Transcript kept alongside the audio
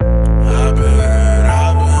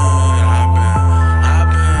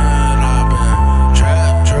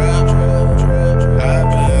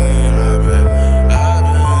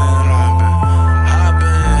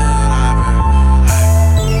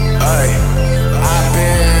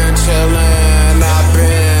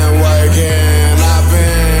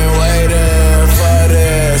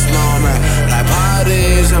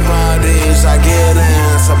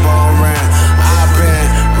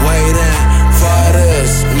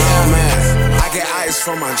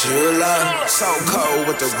from my jeweler. So cold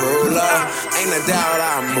with the ruler. Ain't a doubt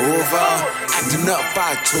I move up. Acting up,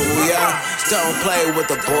 I tool ya. Don't play with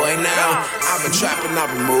the boy now. I've been trapping, I've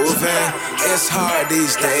been moving. It's hard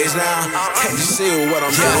these days now. Can't you see what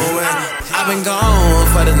I'm doing? I've been gone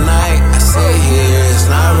for the night. I sit here, it's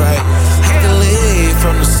not right. Have to leave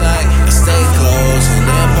from the sight. I stay close and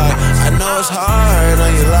then pipe. I know it's hard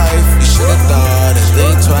on your life. You should've thought and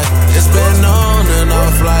think twice. It's been on and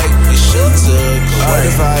off like you should took away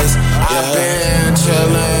advice. I've been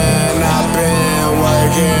chillin', I've been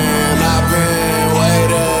working, I've been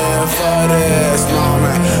waiting for this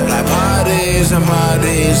moment. Like parties and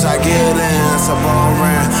parties, I get in some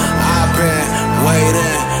boring. I've been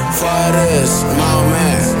waiting for this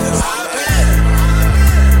moment.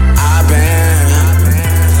 I've been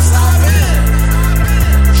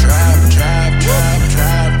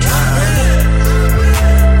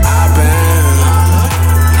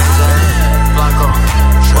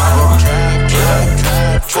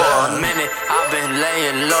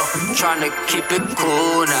tryna keep it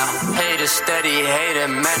cool now. Haters steady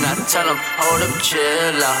hating, man. I tell them, hold up,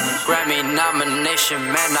 chill out. Grammy nomination,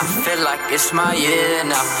 man. I feel like it's my year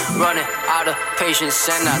now. Running out of patience,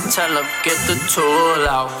 and I tell them, get the tool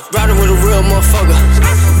out. Riding with a real motherfucker.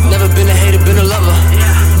 Never been a hater, been a lover.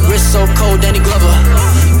 Wrist so cold, Danny Glover.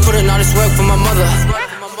 Putting all this work for my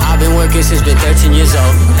mother. I've been working since been 13 years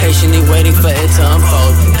old. Patiently waiting for it to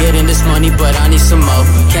unfold. Getting this money, but I need some more.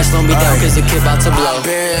 Can't slow me down cause the kid about to blow. I've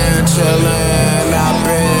been chillin', I've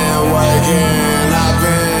been working, I've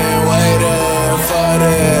been waiting for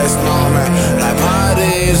this moment. Like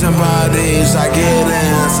parties and parties, I get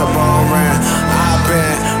in some boring. I've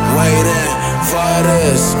been waiting for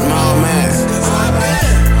this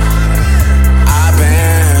moment.